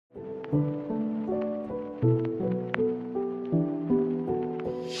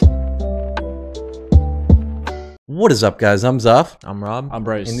What is up, guys? I'm Zuff. I'm Rob. I'm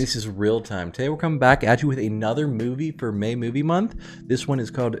Bryce. And this is Real Time. Today we're coming back at you with another movie for May Movie Month. This one is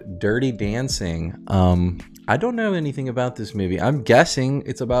called Dirty Dancing. I don't know anything about this movie. I'm guessing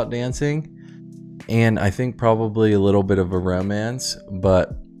it's about dancing, and I think probably a little bit of a romance,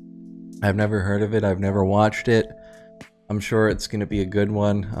 but I've never heard of it. I've never watched it. I'm sure it's going to be a good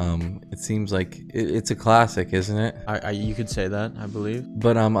one. It seems like it's a classic, isn't it? You could say that, I believe.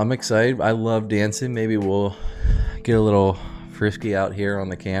 But I'm excited. I love dancing. Maybe we'll get a little frisky out here on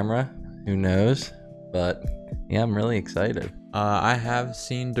the camera. Who knows? But yeah, I'm really excited. I have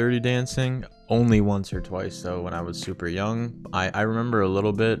seen Dirty Dancing only once or twice, though, when I was super young. I remember a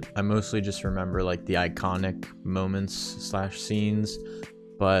little bit. I mostly just remember like the iconic moments / scenes.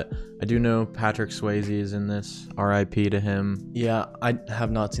 But I do know Patrick Swayze is in this. R.I.P. to him. Yeah, I have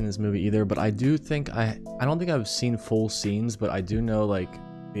not seen this movie either, but I do think I don't think I've seen full scenes, but I do know like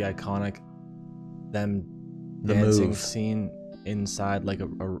the iconic the dancing move scene inside like a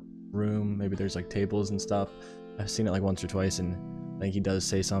room. Maybe there's like tables and stuff. I've seen it like once or twice, and I think he does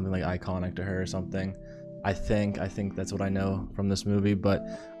say something like iconic to her or something. I think that's what I know from this movie, but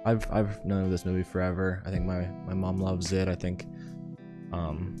I've known of this movie forever. I think my mom loves it. I think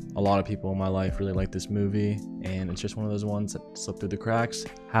a lot of people in my life really like this movie, and it's just one of those ones that slipped through the cracks.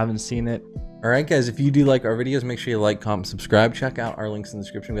 Haven't seen it. Alright guys, if you do like our videos, make sure you like, comment, subscribe. Check out our links in the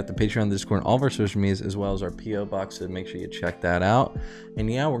description. We got the Patreon, the Discord, and all of our social medias, as well as our P.O. box, so make sure you check that out. And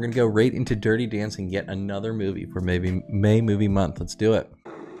yeah, we're going to go right into Dirty Dancing, yet another movie for maybe May Movie Month. Let's do it.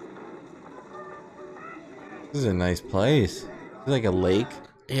 This is a nice place. It's like a lake.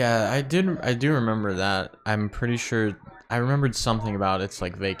 Yeah, I do remember that. I'm pretty sure I remembered something about it's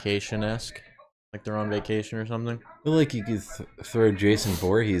like vacation-esque. Like they're on vacation or something. I feel like you could throw Jason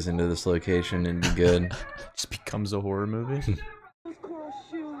Voorhees into this location and be good. Just becomes a horror movie. Those coral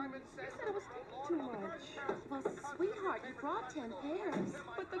shoes. You said it was too much. Well, sweetheart, you brought 10 pairs.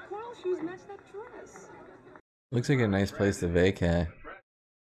 But the coral shoes match that dress. Looks like a nice place to vacay.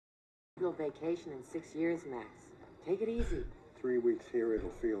 No vacation in 6 years, Max. Take it easy. 3 weeks here, it'll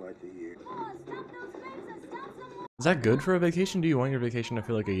feel like a year. Is that good for a vacation? Do you want your vacation to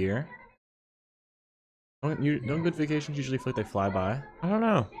feel like a year? Don't good vacations usually feel like they fly by? I don't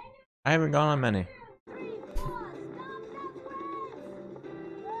know. I haven't gone on many.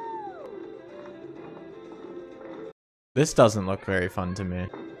 This doesn't look very fun to me.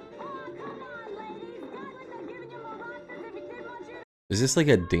 Is this like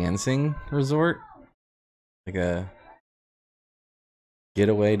a dancing resort? Like a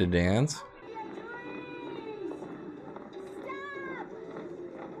getaway to dance?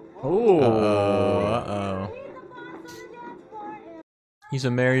 Oh, Uh-oh. He's a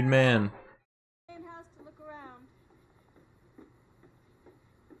married man.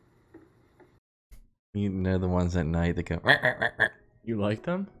 You know the ones at night that go. you like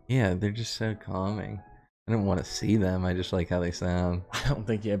them? Yeah, they're just so calming. I don't want to see them. I just like how they sound. I don't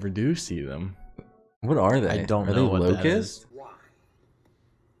think you ever do see them. What are they? I don't are know they what that locusts? is. Why?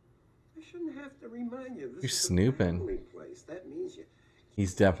 I shouldn't have to remind you. This You're is snooping. a family place. That means you.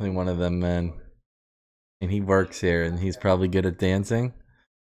 He's definitely one of them men. And he works here, and he's probably good at dancing.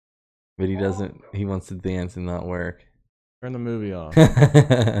 But he doesn't. He wants to dance and not work. Turn the movie off. Come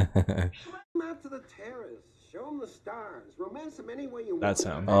out to the terrace. Show them the stars. Romance them any way you want. That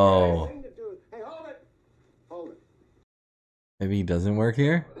sound. Oh. Thing to do. Hey, hold it. Hold it. Maybe he doesn't work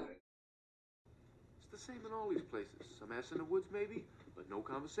here? It's the same in all these places. Some ass in the woods, maybe, but no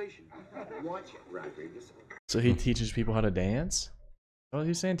conversation. Watch it, Rodriguez. So he teaches people how to dance? What was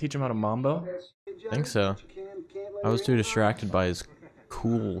he saying? Teach them how to mambo? I think so. I was too distracted by his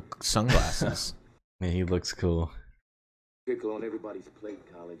cool sunglasses. Yeah, he looks cool. Pickle on everybody's plate,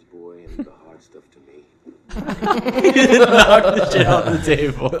 college boy, and leave the hard stuff to me. Knocked the shit off the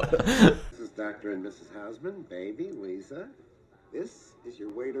table. This is Dr. and Mrs. Hausman, baby, Lisa. This is your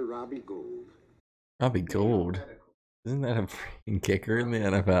waiter, Robbie Gould. Robbie Gould. Isn't that a freaking kicker in the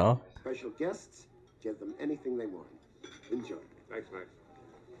NFL? Special guests, give them anything they want. Enjoy. Thanks, Max.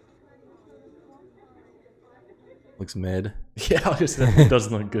 Looks mid. Yeah, it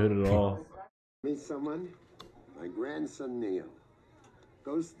doesn't look good at all. Meet someone? My grandson, Neil.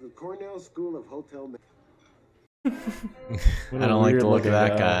 Goes to the Cornell School of Hotel Management. I don't like the look of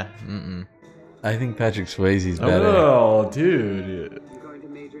that guy. Mm-mm. I think Patrick Swayze's better. Oh, dude. I'm going to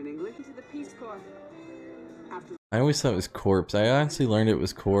major in English into the Peace Corps. After I always thought it was Corpse. I honestly learned it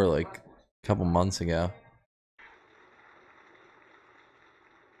was Core like a couple months ago.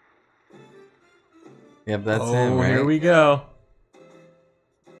 Yep, that's him, right? Here we go.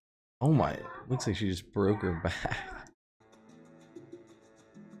 Oh my, looks like she just broke her back.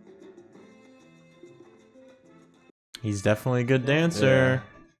 He's definitely a good dancer.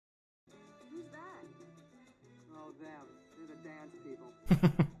 Who's that? Oh, them. They're the dance people.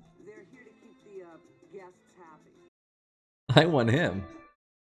 They're here to keep the guests happy. I want him.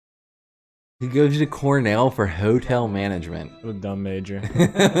 He goes to Cornell for hotel management. What a dumb major.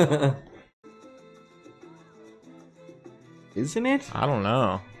 Isn't it? I don't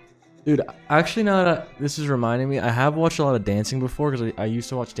know. Dude, actually, now that this is reminding me, I have watched a lot of dancing before because I used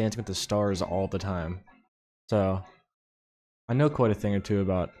to watch Dancing with the Stars all the time. So, I know quite a thing or two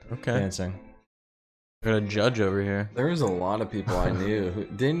about dancing. Got a judge over here. There was a lot of people I knew.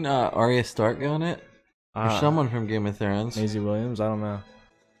 Didn't Arya Stark go on it? Or someone from Game of Thrones? Maisie Williams? I don't know.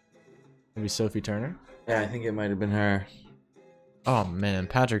 Maybe Sophie Turner? Yeah, I think it might have been her. Oh man,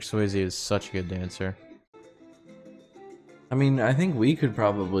 Patrick Swayze is such a good dancer. I mean, I think we could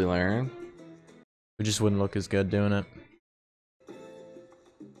probably learn. We just wouldn't look as good doing it.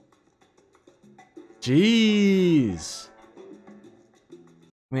 Jeez.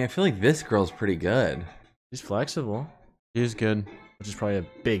 I mean, I feel like this girl's pretty good. She's flexible. She's good. Which is probably a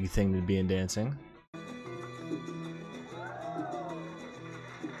big thing to be in dancing.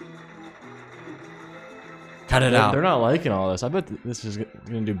 Cut it out. They're not liking all this. I bet this is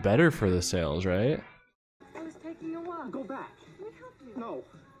going to do better for the sales, right? I was taking a walk. Go back. Let me help you. No.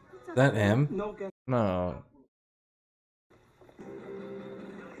 Is that him? No guest. No.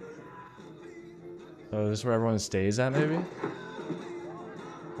 Oh, is this where everyone stays at, maybe?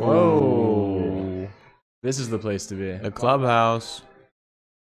 Whoa. This is the place to be. The clubhouse.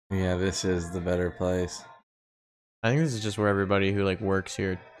 Yeah, this is the better place. I think this is just where everybody who like works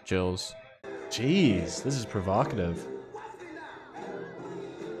here chills. Jeez, this is provocative.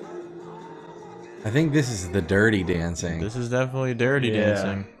 I think this is the dirty dancing. This is definitely dirty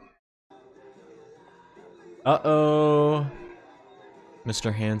dancing. Uh-oh.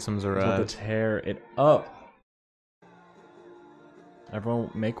 Mr. Handsome's About arrived. to tear it up. Everyone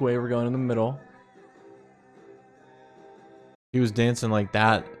make way, we're going in the middle. He was dancing like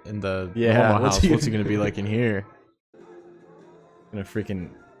that in the Yeah, normal what's house. he What's he gonna gonna be like in here? Gonna freaking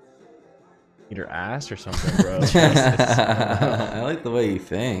eat her ass or something, bro. I like the way you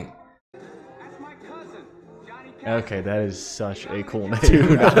think. Okay, that is such a cool name.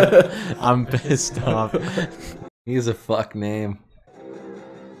 Dude, I'm pissed off. He has a fuck name.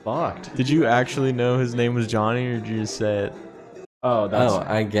 Fucked. Did you actually know his name was Johnny, or did you just say it? Oh, that's... Oh,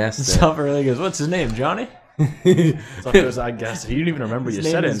 I guessed it. Zuff earlier goes, "What's his name, Johnny?" So goes, I guess. He didn't even remember you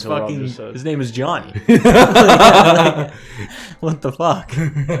said it until Rob just said. His name is Johnny. What the fuck?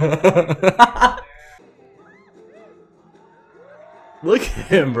 Look at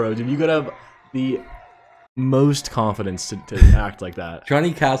him, bro. Dude, you gotta have the most confidence to act like that.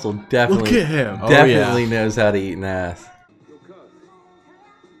 Johnny Castle definitely, Look at him. definitely knows how to eat an ass.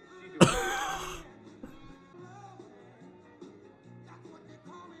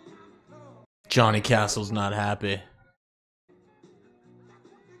 Johnny Castle's not happy.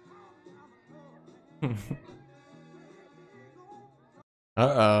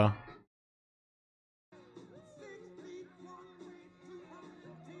 Uh-oh.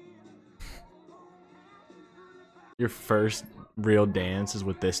 Your first real dance is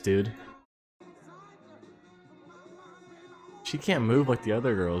with this dude. She can't move like the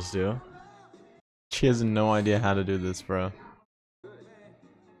other girls do. She has no idea how to do this, bro.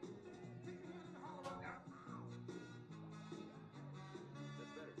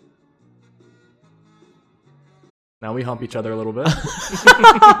 Now we hump each other a little bit.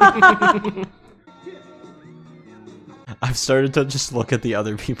 I've started to just look at the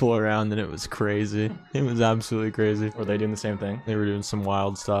other people around, and it was crazy. It was absolutely crazy. Were they doing the same thing? They were doing some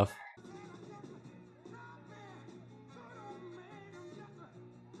wild stuff.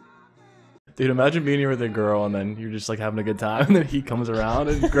 Dude, imagine being here with a girl and then you're just like having a good time and then he comes around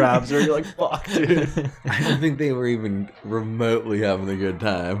and grabs her and you're like, fuck, dude. I don't think they were even remotely having a good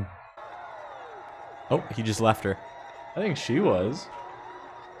time. Oh, he just left her. I think she was.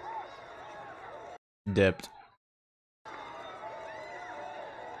 Dipped.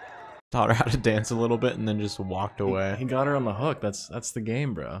 Taught her how to dance a little bit and then just walked away. He got her on the hook. That's the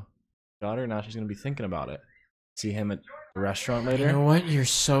game, bro. Got her, now she's gonna be thinking about it. See him at the restaurant later? You know what? You're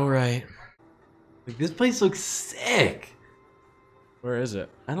so right. Like, this place looks sick. Where is it?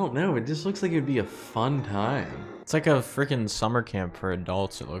 I don't know. It just looks like it'd be a fun time. It's like a freaking summer camp for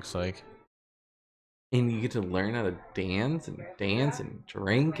adults, it looks like. And you get to learn how to dance and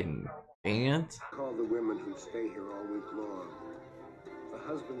drink and dance. Call the women who stay here all week long. The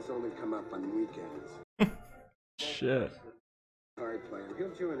husbands only come up on weekends. Shit. Card player, he'll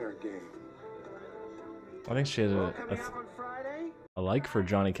join our game. I think she has All coming out on Friday? a like for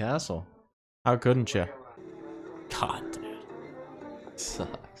Johnny Castle. How couldn't you? God, God, dude.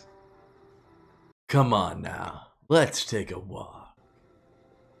 Sucks. Come on now. Let's take a walk.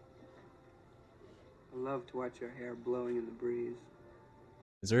 I love to watch your hair blowing in the breeze.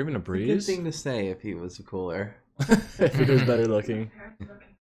 Is there even a Good breeze? thing to say if he was cooler. If it was better looking.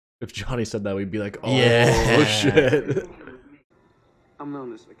 If Johnny said that, we'd be like, oh, Yeah. shit. I'm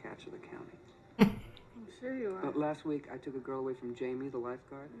known as the catch of the county. I'm sure you are. But last week, I took a girl away from Jamie, the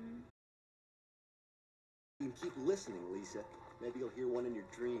lifeguard. You can keep listening, Lisa. Maybe you'll hear one in your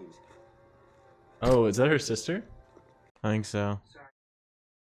dreams. Oh, is that her sister? I think so.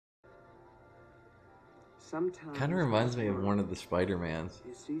 Sometimes Kind of reminds me of one of the Spider-Mans.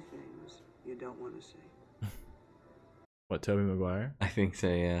 you see things you don't want to see. What, Tobey Maguire? I think so,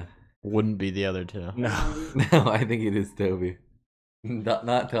 yeah. Wouldn't be the other two. No. No, I think it is Toby.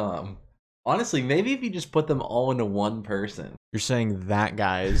 Not Tom. Honestly, maybe if you just put them all into one person. You're saying that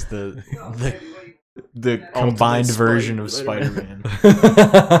guy is the combined version of Spider-Man.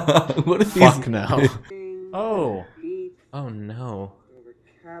 What if Fuck no. Oh. Eat Oh no. over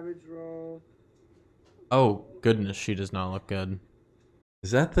cabbage roll. Oh goodness, she does not look good.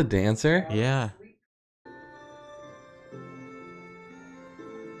 Is that the dancer? Yeah.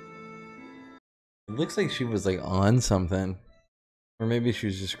 It looks like she was like on something. Or maybe she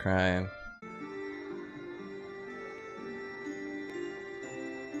was just crying.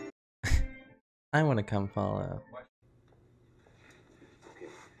 I want to come follow.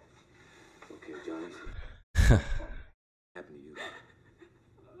 Okay, Johnny. Happened to you?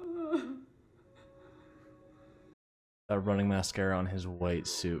 That running mascara on his white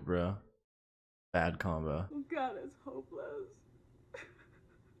suit, bro. Bad combo. Oh, God, it's hopeless.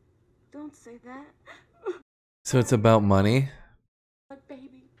 Don't say that. So it's about money? But,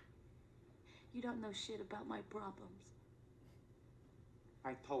 baby, you don't know shit about my problems.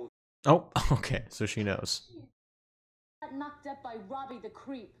 I told Oh, okay. So she knows. Got knocked up by Robbie the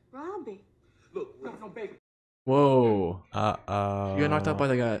creep. Robbie? Look, no, baby. Whoa. Uh-oh. You got knocked out by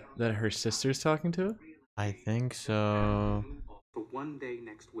the guy that her sister's talking to? I think so. For one day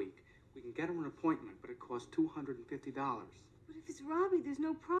next week. We can get her an appointment, but it costs $250. But if it's Robbie, there's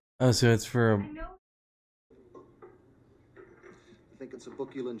no problem. Oh, so it's for a... I think it's a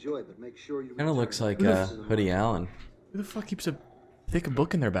book you'll enjoy, but make sure you Kind of looks like Who the Hoodie Allen. Who the fuck keeps a thick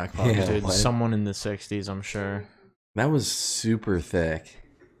book in their back pocket? Yeah. Dude, what? someone in the 60s, I'm sure. That was super thick.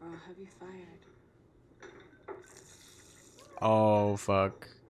 I'll have you fired. Oh, fuck.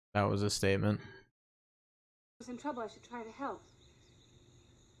 That was a statement. I was in trouble. I should try to help.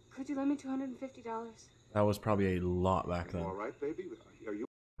 Could you lend me $250? That was probably a lot back then. All right, baby. Are you?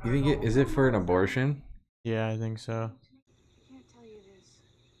 You think is it for an abortion? Yeah, I think so. I can't tell you this.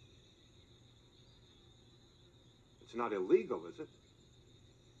 It's not illegal, is it?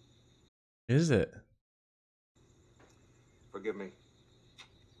 Is it? Forgive me.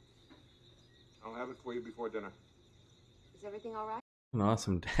 I'll have it for you before dinner. Is everything all right? An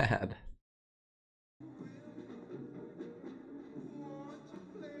awesome dad.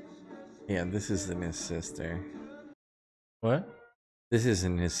 Yeah, this isn't his sister. What? This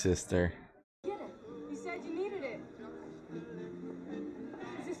isn't his sister. Get it. You said you needed it.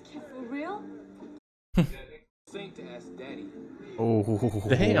 Is this kid for real? Saint to ask Daddy. Oh.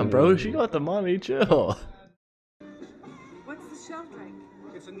 Damn, bro. She got the mommy. Chill. What's the shelf drink?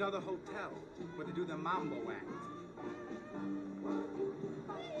 It's another hotel where they do the mambo act.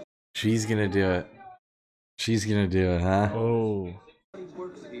 She's gonna do it. She's gonna do it, huh? Oh. He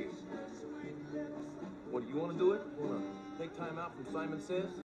works here. What, do you want to do it? Want to take time out from Simon Says?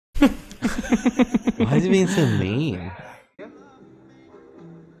 Why is he being so mean? Yeah.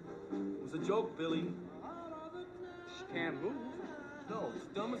 It was a joke, Billy. She can't move. No, it's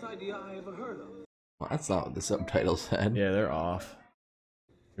the dumbest idea I ever heard of. Well, that's not what the subtitle said. Yeah, they're off.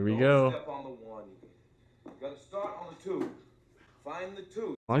 Here we Don't go. Step on the one. You gotta start on the two. Find the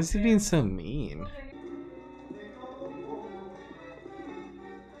two. Why is he being so mean?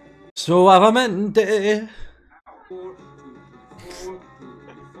 Suavemente.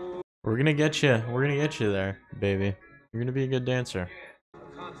 We're gonna get you. We're gonna get you there, baby. You're gonna be a good dancer.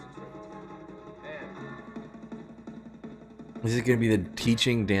 Concentrate. And Is it gonna be the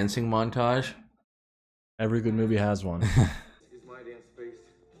teaching dancing montage? Every good movie has one. this is my dance space. This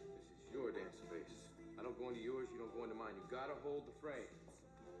is your dance space. I don't go into yours, you don't go into mine. You gotta hold the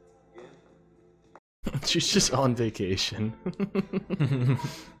frame. Again? She's just on vacation.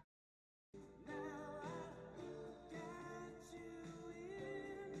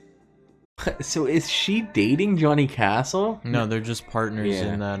 So is she dating Johnny Castle? No, they're just partners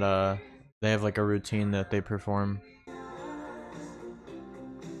Yeah. in that they have like a routine that they perform.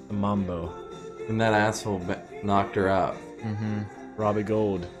 The mambo. And that asshole knocked her out. Mm-hmm. Robbie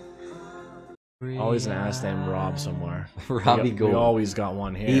Gold. Always an ass named Rob somewhere. Robbie Gold. We always got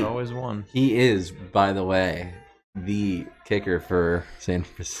one here. Always one. He is, by the way, the kicker for San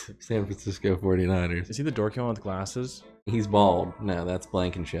Francisco 49ers. Is he the dorky one with glasses? He's bald. No, that's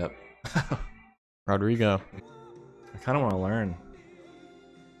Blankenship. Rodrigo. I kind of want to learn.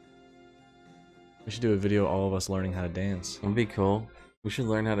 We should do a video all of us learning how to dance. That'd be cool. We should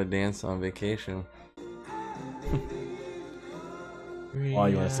learn how to dance on vacation. Oh,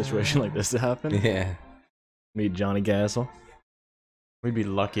 you want a situation like this to happen? Yeah. Meet Johnny Castle. We'd be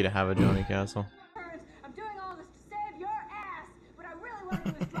lucky to have a Johnny Castle. I'm doing all this to save your ass. What I really want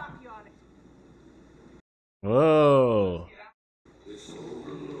to do is drop you on it. Whoa.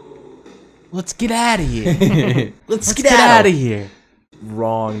 Let's get out of here. Let's get out of here.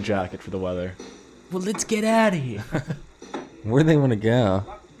 Wrong jacket for the weather. Well, let's get out of here. Where do they want to go?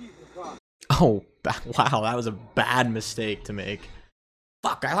 Oh, wow, that was a bad mistake to make.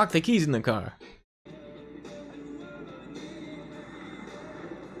 Fuck, I locked the keys in the car.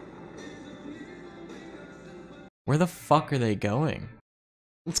 Where the fuck are they going?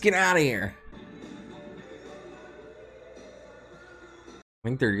 Let's get out of here. I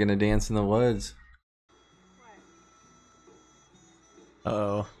think they're gonna dance in the woods.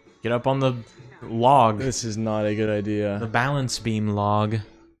 Uh-oh. Get up on the log. This is not a good idea. The balance beam log.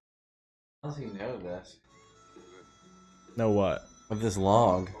 How does he know this? Know what? Of this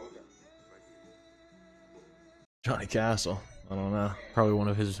log. Johnny Castle. I don't know. Probably one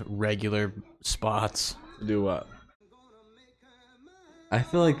of his regular spots. Do what? I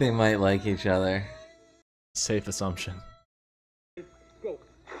feel like they might like each other. Safe assumption.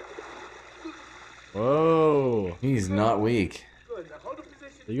 Whoa. He's not weak.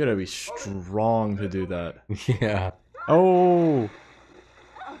 You gotta be strong to do that. Yeah. Oh.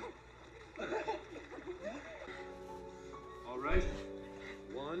 Alright.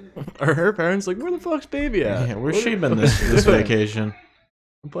 One. Are her parents like, where the fuck's baby at? Yeah, where's she been this vacation?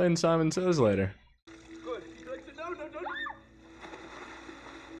 I'm playing Simon Says later. Good. No.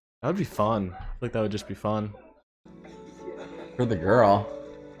 That would be fun. I feel like that would just be fun. For the girl.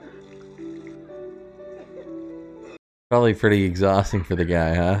 Probably pretty exhausting for the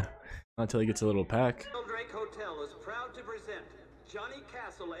guy, huh? Not until he gets a little peck. Drake Hotel is proud to present Johnny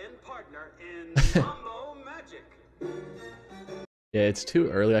Castle and partner in Mambo Magic. Yeah, it's too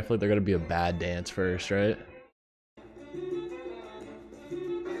early. I feel like they're gonna be a bad dance first, right?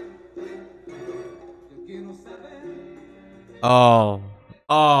 Oh.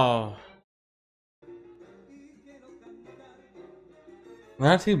 Oh.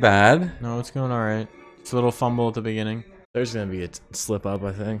 Not too bad. No, it's going alright. It's a little fumble at the beginning. There's gonna be a slip up,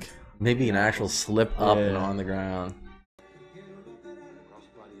 I think. Maybe an actual slip up and Yeah. on the ground.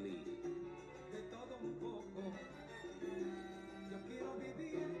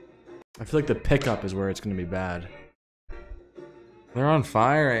 I feel like the pickup is where it's gonna be bad. They're on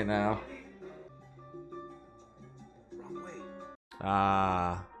fire right now.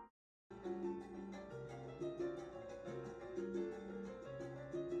 Ah.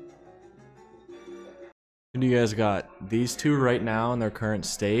 Who do you guys got? These two right now in their current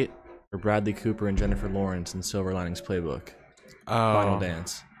state, or Bradley Cooper and Jennifer Lawrence in Silver Linings Playbook? Final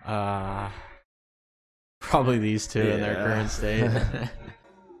dance. Probably these two in their current state.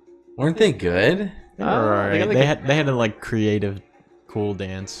 Weren't they good? They were alright. They had a like creative, cool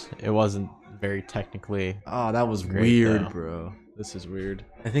dance. It wasn't very technically. Oh, that was great, weird, though. bro. This is weird.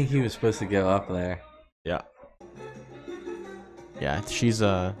 I think he was supposed to go up there. Yeah. Yeah, she's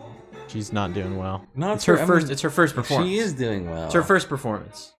not doing well. Not it's her for- I first. mean, It's her first performance. She is doing well. It's her first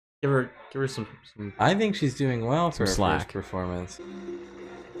performance. Give her some. I think she's doing well for her slack. first performance.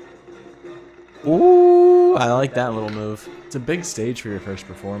 Ooh, I like that little move. It's a big stage for your first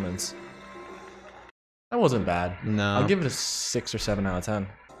performance. That wasn't bad. No. I'll give it a 6 or 7 out of 10.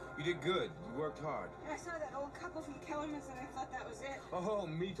 You did good. You worked hard. I saw that old couple from Kellerman's and I thought that was it. Oh,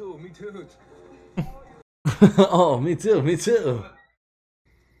 me too. Me too. Oh, me too. Me too.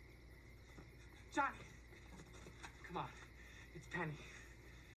 Johnny! Come on. It's Penny.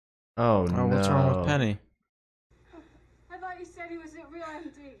 Oh, no. What's wrong with Penny? I thought you said he was at Real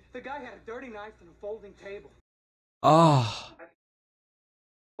MD. The guy had a dirty knife and a folding table. Oh.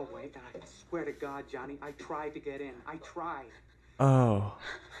 Oh, wait, I swear to God, Johnny, I tried to get in. I tried. Oh.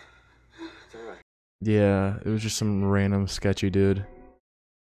 It's all right. Yeah, it was just some random sketchy dude.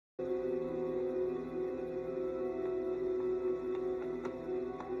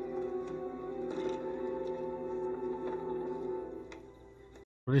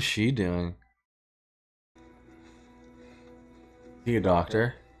 What is she doing? Is he a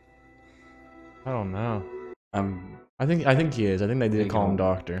doctor? I don't know. I'm. I think he is. I think they did call him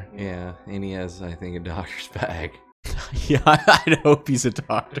doctor. Yeah, and he has, I think, a doctor's bag. Yeah, I'd hope he's a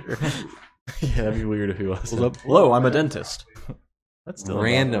doctor. Yeah, that'd be weird if he was. Hello, I'm a dentist. That's still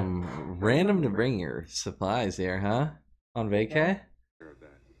random to bring your supplies here, huh? On vacay?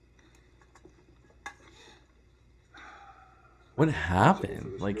 What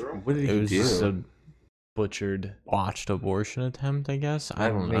happened? Like, what did It he was do? just a butchered, botched abortion attempt, I guess. I That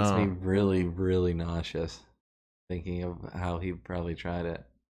don't makes know. me really, really nauseous. Thinking of how he probably tried it.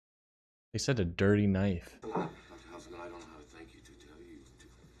 He said a dirty knife. I don't know how to thank you to tell you.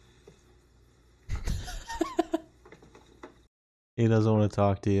 He doesn't want to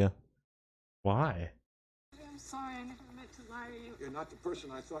talk to you. Why? I'm sorry, I never meant to lie to you. You're not the person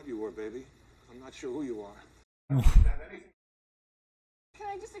I thought you were, baby. I'm not sure who you are. Can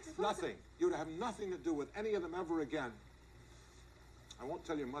I just explain? Nothing. You'd have nothing to do with any of them ever again. I won't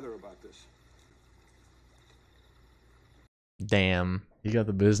tell your mother about this. Damn. He got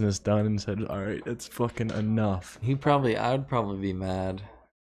the business done and said, "All right, it's fucking enough." I would probably be mad.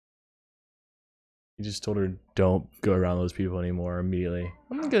 He just told her, "Don't go around those people anymore." Immediately,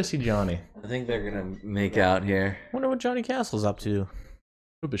 I'm gonna go see Johnny. I think they're gonna make out here. Wonder what Johnny Castle's up to.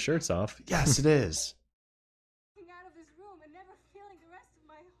 Put the shirts off. Yes, it is. Out of this room and never feeling the rest of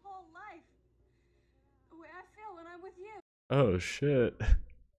my whole life the way I feel when I'm with you. Oh shit.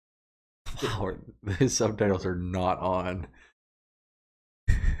 Wow, his subtitles are not on.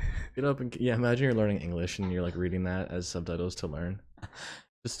 Get up and imagine you're learning English and you're like reading that as subtitles to learn.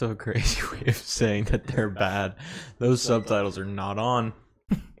 Just so crazy way of saying that they're bad. Those subtitles are not on.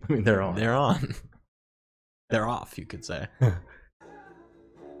 I mean, they're on. They're on. They're off, you could say.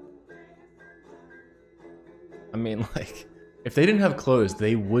 I mean, like, if they didn't have clothes,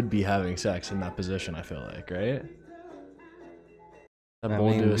 they would be having sex in that position, I feel like, right? That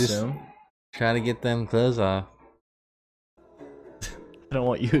bold to just assume? try to get them clothes off. I don't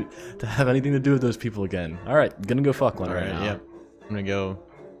want you to have anything to do with those people again. Alright, gonna go fuck one right now. Yep. I'm gonna go.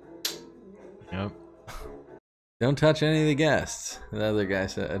 Yep. Don't touch any of the guests, the other guy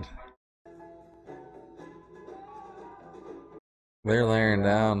said. They're laying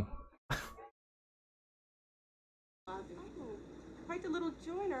down. Quite the little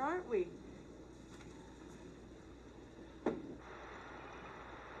joiner, aren't we?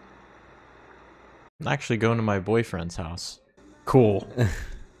 I'm actually going to my boyfriend's house. Cool.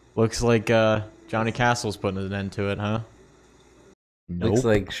 Looks like Johnny Castle's putting an end to it, huh? Nope. Looks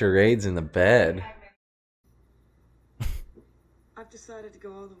like charades in the bed. I've decided to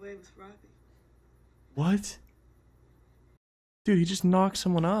go all the way with Robbie. What? Dude, he just knocked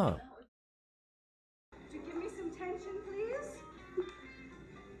someone up. Would you give me some tension, please?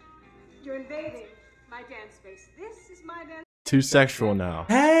 You're invading my dance space. This is my dance. Too sexual now.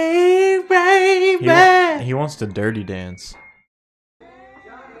 Hey, baby! He wants to dirty dance.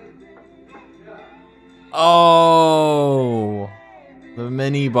 Oh! The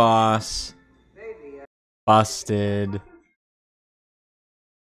mini boss. Busted.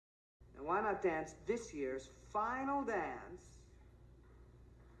 And why not dance this year's final dance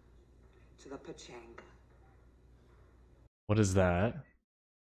to the pachanga? What is that?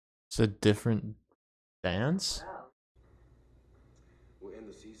 It's a different dance? We'll end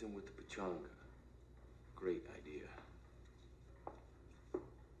the season with the pachanga. Great idea.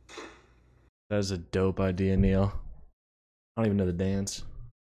 That is a dope idea, Neil. I don't even know the dance.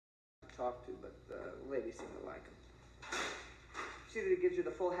 Talk to, but the ladies seem to like him. See that he gives you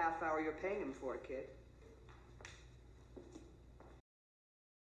the full half hour you're paying him for, kid.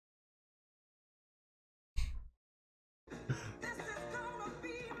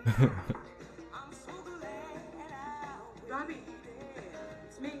 Robbie,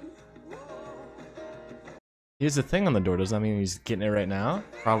 it's me. He has a thing on the door. Does that mean he's getting it right now?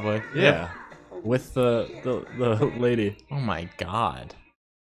 Probably. Yeah. With the lady. Oh my god.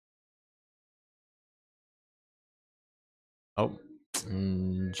 Oh.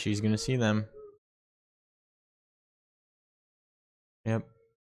 She's gonna see them. Yep.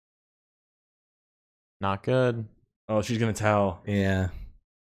 Not good. Oh, she's gonna tell. Yeah.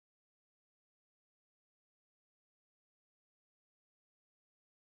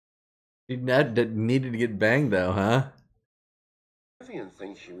 You needed to get banged though, huh? Vivian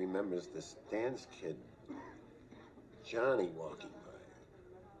thinks she remembers this dance kid, Johnny, walking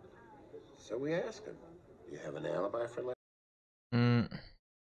by. So we asked him, "You have an alibi for last?"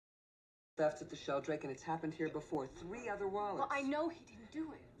 Theft at the Sheldrake, and it's happened here before. 3 other wallets. Well, I know he didn't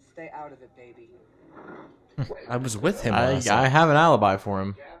do it. Stay out of it, baby. I was with him. I have an alibi for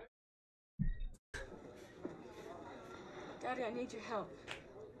him. Daddy, I need your help.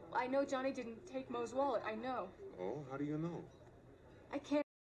 I know Johnny didn't take Mo's wallet. I know. Oh, how do you know? I can't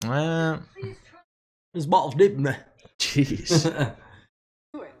His balls didn't. Jeez.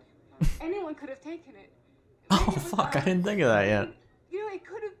 do it. Anyone could have taken it. Oh fuck! I didn't think of that yet. You know, it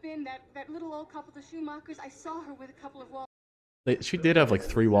could have been that little old couple, the Schumachers. I saw her with a couple of wallets. She did have like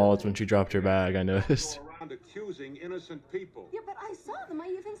 3 wallets when she dropped her bag, I noticed. Around accusing innocent people. Yeah, but I saw them.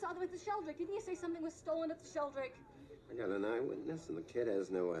 I even saw them at the Sheldrake. Didn't you say something was stolen at the Sheldrake? I got an eyewitness, and the kid has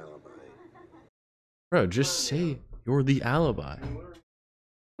no alibi. Bro, just say you're the alibi.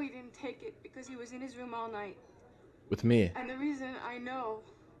 We didn't take it because he was in his room all night. With me. And the reason I know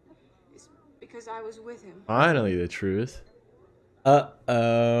is because I was with him. Finally, the truth.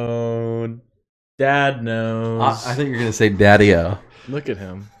 Uh-oh. Dad knows. I think you're gonna say Daddy-O. Look at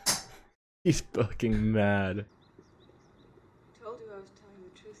him. He's fucking mad. I told you I was telling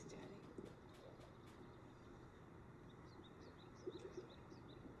the truth, Daddy.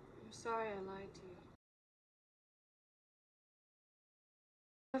 I'm sorry I lied to you.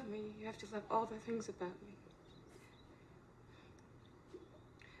 If you love me, you have to love all the things about me.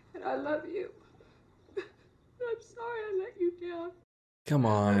 And I love you. I'm sorry I let you down. Come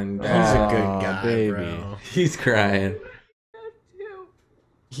on, He's a good guy, baby. bro. He's crying.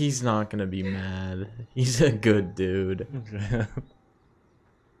 He's not gonna be mad. He's a good dude.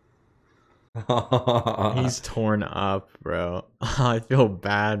 He's torn up, bro. I feel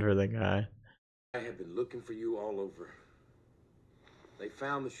bad for the guy. I have been looking for you all over. They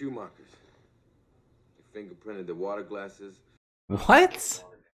found the Schumachers. They fingerprinted the water glasses. What?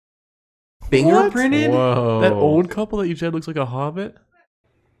 Fingerprinted? Whoa. That old couple that you said looks like a hobbit?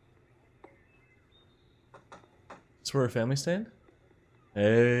 That's where her family staying?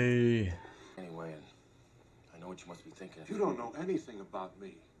 Hey. Anyway, I know what you must be thinking. You don't know anything about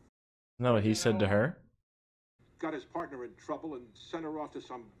me. Know what he said to her? Got his partner in trouble and sent her off to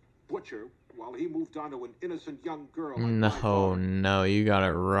some butcher while he moved on to an innocent young girl. No, you got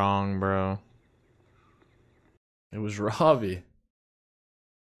it wrong, bro. It was Robbie.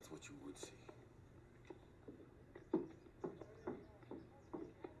 That's what you would see.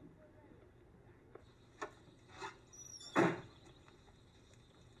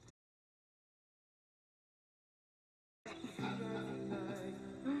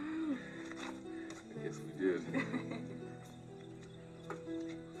 Yes, we did.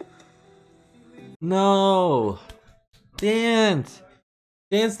 No. Dance.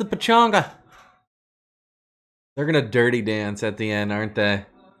 Dance the pachanga. They're gonna dirty dance at the end, aren't they?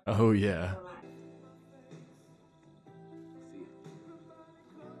 Oh, yeah.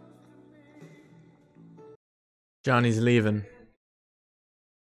 Johnny's leaving.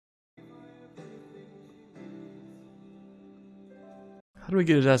 How do we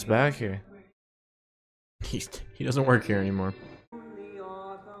get his ass back here? He doesn't work here anymore.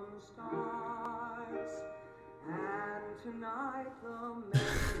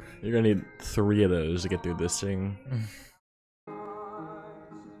 You're gonna need 3 of those to get through this thing.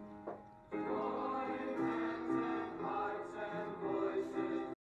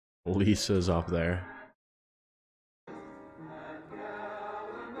 Lisa's up there.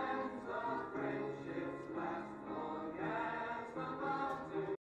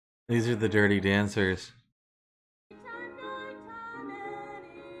 These are the dirty dancers.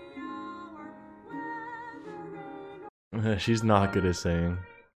 She's not good at singing.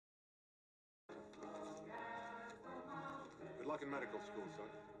 Good luck in medical school, son.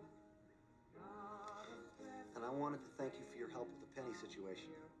 And I wanted to thank you for your help with the Penny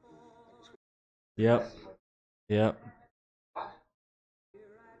situation. Yep. Yep. I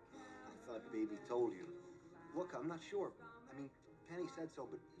thought Baby told you. Look, I'm not sure. I mean, Penny said so,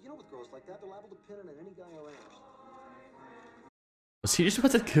 but you know with girls like that, they're liable to pin it on any guy around. Was he just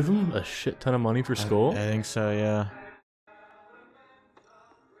about to give him a shit ton of money for school? I think so, yeah.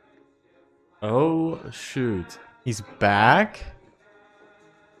 Oh, shoot. He's back?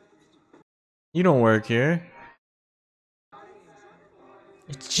 You don't work here.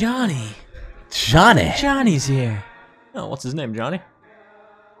 It's Johnny. Johnny. Johnny's here. Oh, what's his name, Johnny?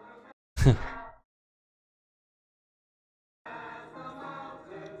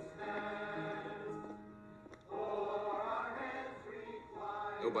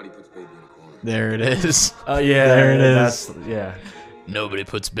 Nobody puts Baby in a corner. There it is. Oh, yeah. There it is. Yeah. Nobody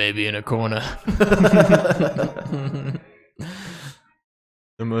puts Baby in a corner.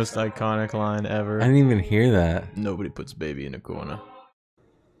 The most iconic line ever. I didn't even hear that. Nobody puts Baby in a corner.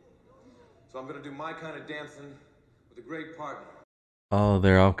 So I'm gonna do my kind of dancing with a great partner. Oh,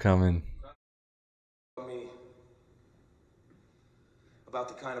 they're all coming. Tell me about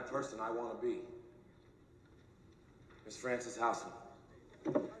the kind of person I want to be. Miss Frances Housen.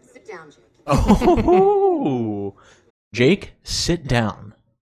 Sit down, Jake. Oh, Jake, sit down.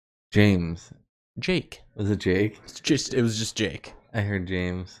 James. Jake. Was it Jake? It was just Jake. I heard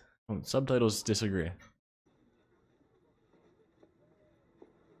James. Subtitles disagree.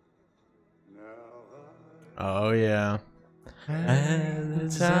 Oh yeah. At the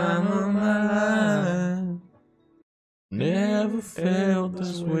time of my life, never felt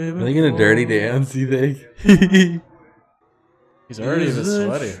this way Are they gonna dirty dance, you think? He's already a bit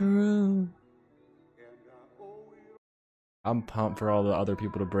sweaty. I'm pumped for all the other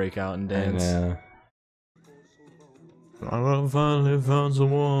people to break out and dance. I finally found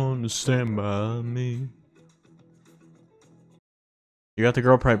someone to stand by me. You got the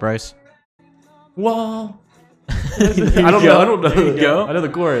girl part, Bryce. Whoa. I don't know. There you go. I know the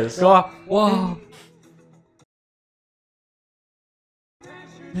chorus. Go. Whoa.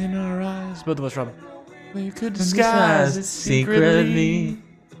 In our eyes, both of us, Robin. We could disguise it secretly.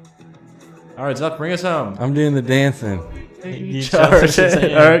 All right, Zuff, bring us home. I'm doing the dancing.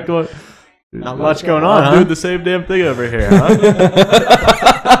 Alright, go on. Not much going on, I'm huh? doing the same damn thing over here, huh?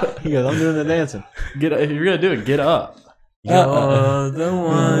 He goes, I'm doing the dancing. Get if you're gonna do it, get up. You're the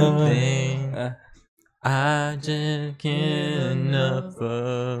one thing I just can't enough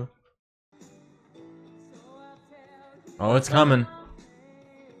of. Oh, it's coming.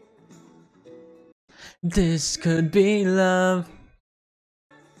 This could be love.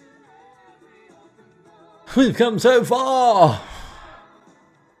 We've come so far.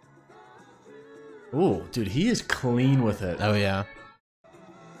 Ooh, dude, he is clean with it. Oh yeah.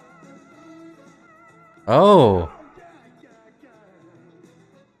 Oh.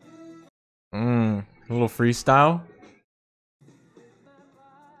 A little freestyle.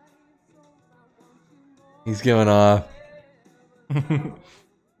 He's going off.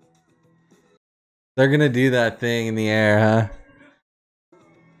 They're gonna do that thing in the air, huh?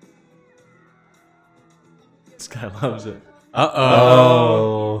 This guy loves it.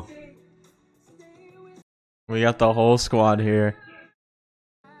 Oh. We got the whole squad here.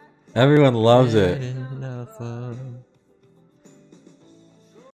 Everyone loves it. I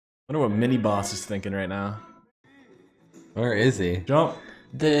wonder what Mini Boss is thinking right now. Where is he? Jump.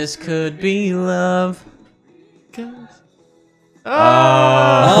 This could be love.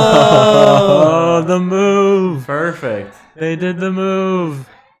 Oh, the move. Perfect. They did the move.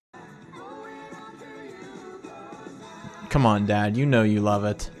 Come on, Dad. You know you love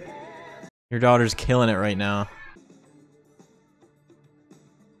it. Your daughter's killing it right now.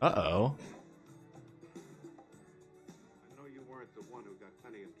 Uh-oh. I know you weren't the one who got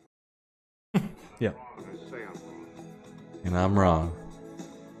Penny in Yeah. but I say I'm wrong. And I'm wrong.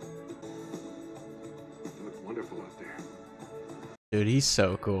 You look wonderful out there. Dude, he's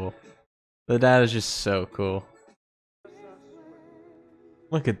so cool. The dad is just so cool.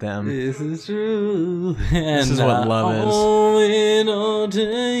 Look at them. This is true. This is what love is. Owe it all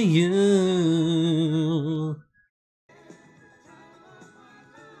to you.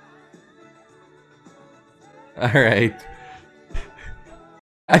 All right.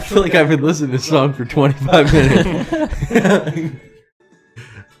 I feel like I've been listening to this song for 25 minutes.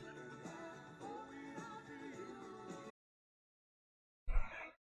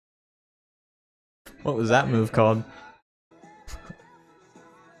 What was that move called?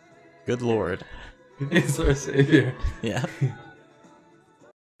 Good Lord. It's our savior. Yeah.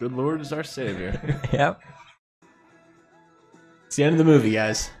 Good Lord is our savior. Yep. It's the end of the movie,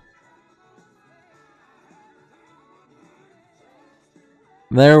 guys.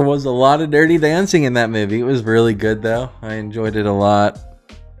 There was a lot of dirty dancing in that movie. It was really good, though. I enjoyed it a lot.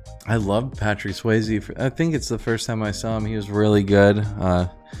 I loved Patrick Swayze. I think it's the first time I saw him. He was really good. The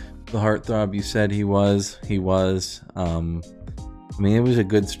heartthrob you said he was. He was. I mean, it was a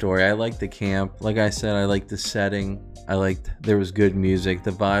good story. I liked the camp. Like I said, I liked the setting. There was good music.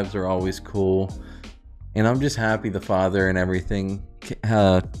 The vibes are always cool. And I'm just happy the father and everything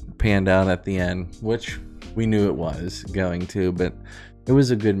panned out at the end, which we knew it was going to, but it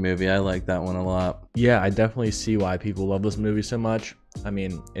was a good movie. I like that one a lot. Yeah, I definitely see why people love this movie so much. I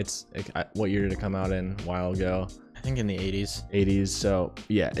mean, what year did it come out in? A while ago. I think in the 80s. 80s. So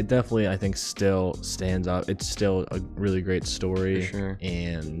yeah, it definitely, I think, still stands up. It's still a really great story. For sure.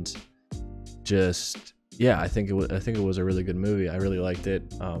 And just yeah, I think it was a really good movie. I really liked it.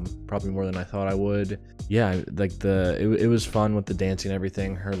 Probably more than I thought I would. Yeah, like it was fun with the dancing and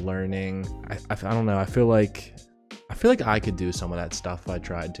everything. Her learning. I don't know. I feel like I could do some of that stuff if I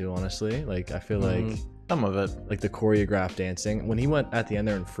tried to. Honestly, like I feel like. Some of it. Like the choreographed dancing. When he went at the end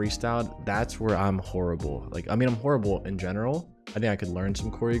there and freestyled, that's where I'm horrible. Like, I mean, I'm horrible in general. I think I could learn some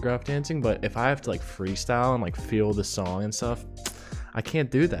choreographed dancing, but if I have to like freestyle and like feel the song and stuff, I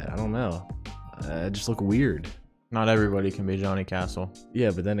can't do that. I don't know. I just look weird. Not everybody can be Johnny Castle.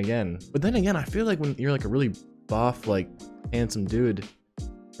 Yeah, but then again, I feel like when you're like a really buff, like handsome dude,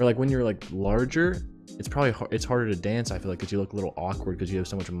 or like when you're like larger, it's probably it's harder to dance. I feel like because you look a little awkward because you have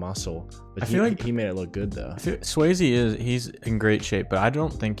so much muscle. But I feel like he made it look good though. He's in great shape, but I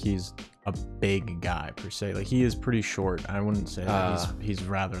don't think he's a big guy per se. Like he is pretty short. I wouldn't say that he's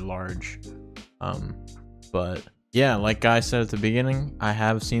rather large. But yeah, like Guy said at the beginning, I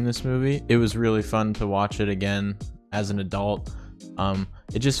have seen this movie. It was really fun to watch it again as an adult.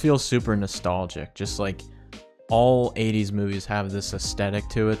 It just feels super nostalgic. Just like all 80s movies have this aesthetic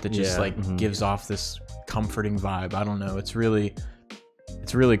to it that just gives off this comforting vibe. I don't know. It's really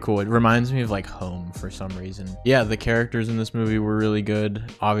cool. It reminds me of like home for some reason. Yeah, the characters in this movie were really good.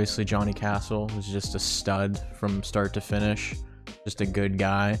 Obviously, Johnny Castle was just a stud from start to finish. Just a good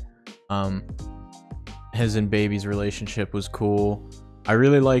guy. His and Baby's relationship was cool. I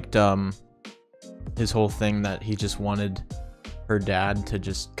really liked his whole thing that he just wanted her dad to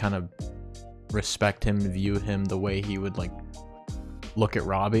just kind of respect him, view him the way he would like look at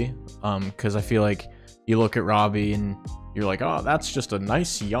Robbie. Because I feel like you look at Robbie and you're like, oh, that's just a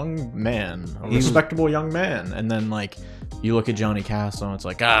nice young man, a respectable young man. And then like you look at Johnny Castle and it's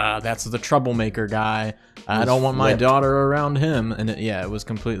like, that's the troublemaker guy. I don't want my daughter around him. And it was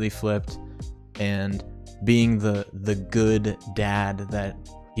completely flipped. And being the good dad that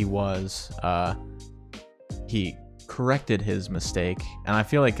he was, he corrected his mistake. And I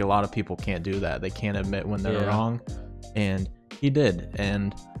feel like a lot of people can't do that. They can't admit when they're wrong. And he did.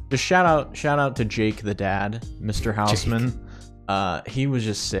 And just shout out to Jake the dad, Mr. Houseman. He was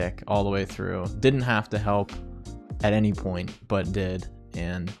just sick all the way through. Didn't have to help at any point, but did.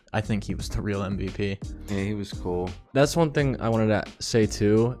 And I think he was the real MVP. Yeah, he was cool. That's one thing I wanted to say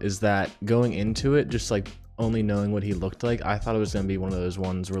too, is that going into it, just like only knowing what he looked like, I thought it was going to be one of those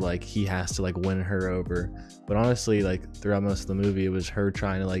ones where like he has to like win her over. But honestly, like throughout most of the movie, it was her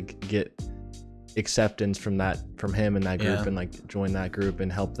trying to like get acceptance from him and that group and like join that group and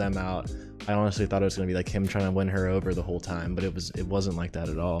help them out. I honestly thought it was going to be like him trying to win her over the whole time, but it wasn't like that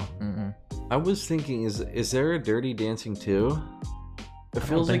at all. I was thinking, is there a Dirty Dancing 2? It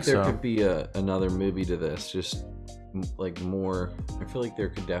feels like there could be another movie to this, just like more. I feel like there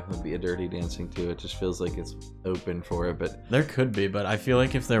could definitely be a Dirty Dancing 2. It just feels like it's open for it, but there could be. But I feel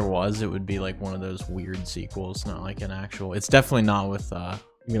like if there was, it would be like one of those weird sequels, not like an actual. It's definitely not with.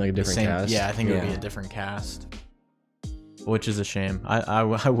 You mean like a different cast? Yeah, I think it would be a different cast, which is a shame. I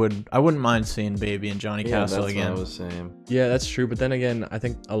wouldn't mind seeing Baby and Johnny Castle again. What I was saying. Yeah, that's true. But then again, I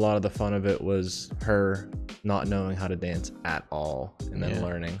think a lot of the fun of it was her not knowing how to dance at all and then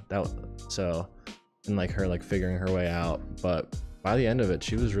learning and like her like figuring her way out. But by the end of it,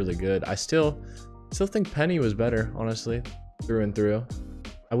 she was really good. I still think Penny was better, honestly, through and through.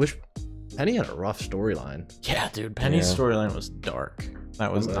 I wish Penny had a rough storyline. Yeah, dude, Penny's storyline was dark.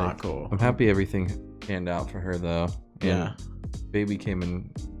 That was not cool. I'm happy everything panned out for her though. Yeah. Baby came in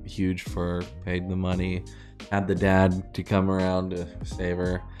huge for her, paid the money, had the dad to come around to save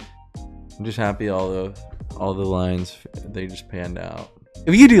her. I'm just happy all the lines, they just panned out.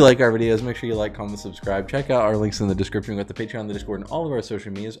 If you do like our videos, make sure you like, comment, subscribe. Check out our links in the description. We've got the Patreon, the Discord, and all of our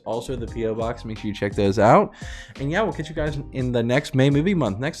social medias. Also the P.O. Box. Make sure you check those out. And yeah, we'll catch you guys in the next May Movie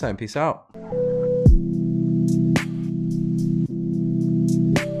Month next time. Peace out.